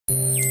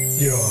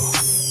Yo,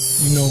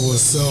 you know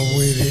what's up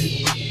with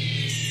it?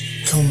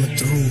 Coming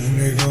through,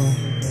 nigga.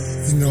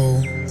 You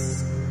know,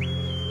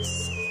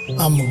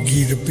 I'ma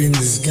get up in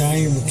this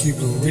game and keep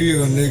it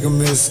real, nigga.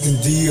 Mexican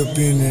D up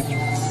in it.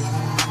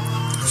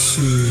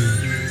 Shit.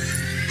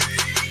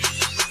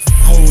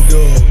 Hold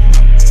up.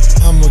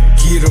 I'ma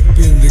get up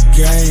in the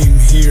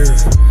game here.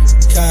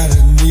 Got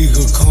a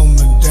nigga coming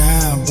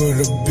down,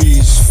 but a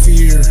bitch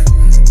fear.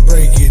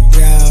 Break it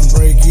down,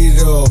 break it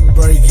up,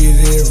 break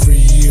it every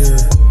year.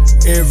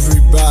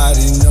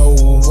 Everybody know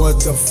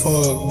what the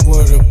fuck,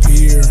 what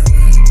appear.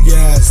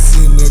 Yeah, it's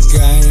in the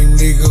game,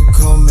 nigga,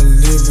 come and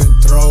live and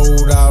throw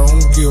it. I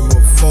don't give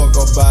a fuck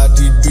about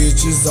these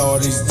bitches, all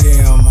these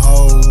damn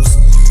hoes.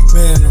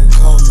 Man, I'm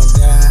coming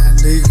down,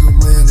 nigga,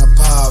 man, I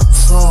pop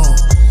trunk.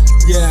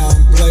 Yeah,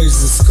 I'm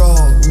blazing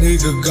skunk,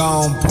 nigga,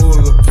 gon'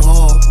 pull a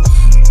pump.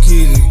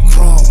 Get it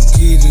crump,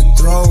 get it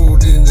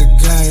throwed in the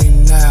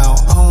game now.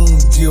 I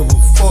don't give a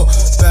fuck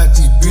about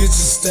these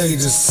bitches, stay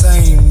the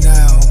same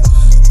now.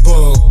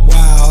 Buck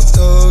wild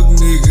thug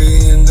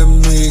nigga in the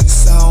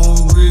mix, I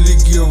don't really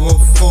give a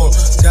fuck.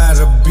 Got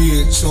a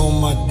bitch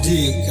on my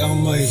dick,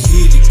 I'ma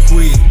hit it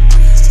quick.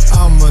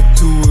 I'ma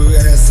do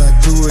it as I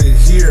do it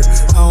here.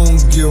 I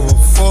don't give a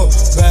fuck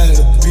about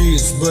a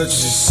bitch, but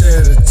you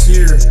shed a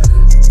tear.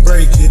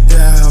 Break it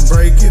down,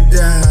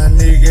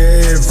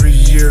 nigga, every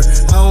year.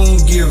 I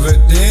don't give a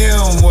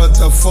damn what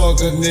the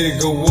fuck a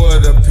nigga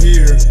would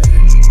appear.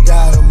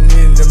 Got him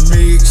in the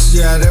mix,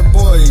 yeah, that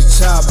boy he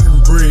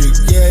chopping brick.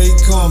 Yeah, he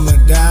coming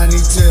down,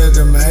 he tell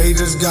them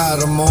haters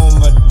got him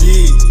on my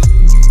dick.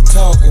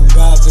 Talking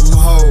about them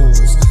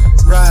hoes,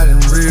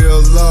 riding real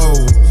low.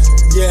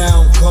 Yeah,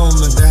 I'm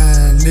coming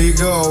down,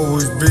 nigga,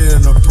 always been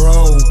a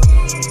pro.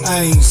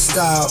 I ain't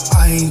stop,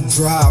 I ain't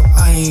drop,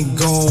 I ain't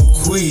gon'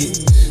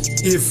 quit.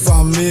 If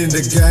I'm in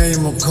the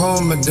game, I'm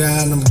coming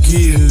down, I'm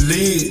getting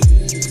lit.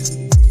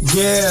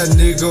 Yeah,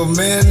 nigga,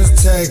 man,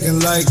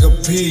 attacking like a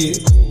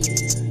pit.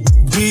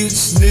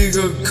 Bitch,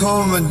 nigga,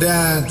 coming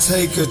down,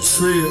 take a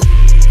trip.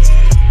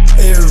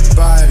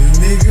 Everybody,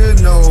 nigga,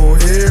 know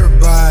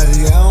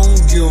everybody. I don't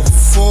give a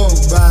fuck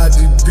about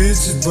these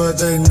bitches,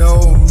 but they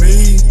know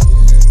me.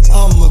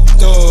 I'm a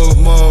thug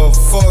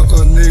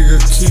motherfucker,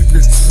 nigga, keep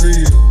it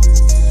real.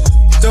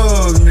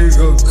 Thug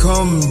nigga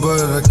coming,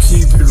 but I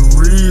keep it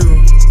real.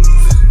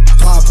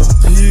 Pop a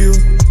pill,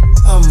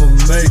 I'ma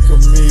make a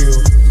meal.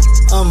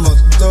 I'm a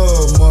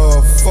thug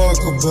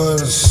motherfucker,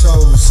 but I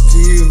show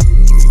skill.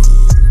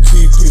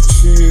 Keep it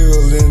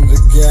chill in the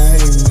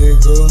game,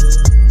 nigga.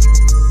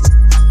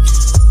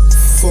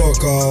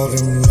 Fuck all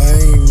them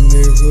lame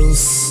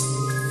niggas.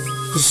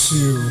 This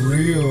shit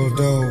real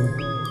though.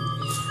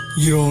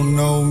 You don't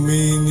know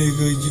me,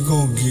 nigga, you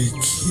gon' get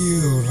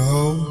killed, ho.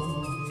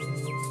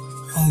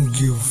 I don't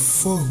give a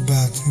fuck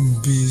about them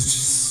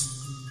bitches.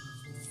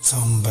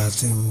 Talking about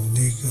them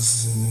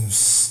niggas and them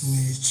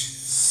snitches.